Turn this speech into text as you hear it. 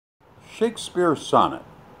Shakespeare Sonnet,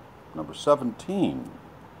 number 17.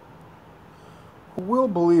 Who will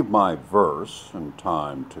believe my verse in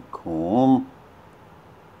time to come,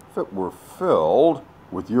 if it were filled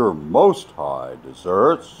with your most high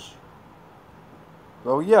deserts?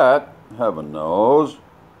 Though yet, heaven knows,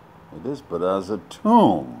 it is but as a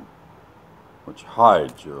tomb, which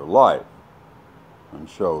hides your life, and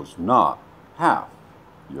shows not half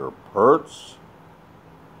your perts.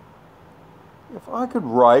 If I could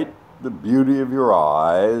write the beauty of your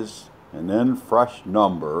eyes, and in fresh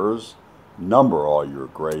numbers number all your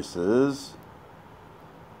graces,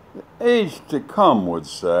 the age to come would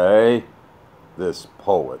say, this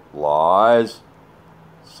poet lies.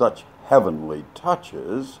 Such heavenly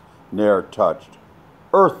touches ne'er touched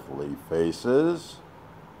earthly faces.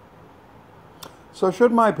 So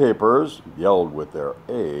should my papers, yelled with their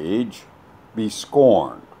age, be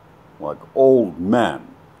scorned like old men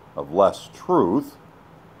of less truth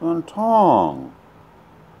than tongue,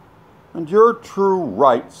 and your true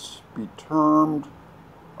rights be termed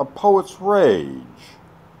a poet's rage,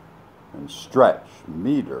 and stretch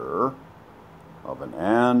meter of an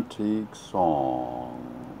antique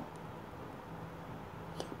song.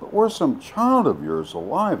 But were some child of yours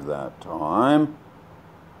alive that time,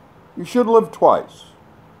 you should live twice,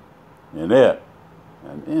 in it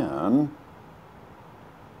and in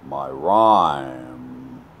my rhyme.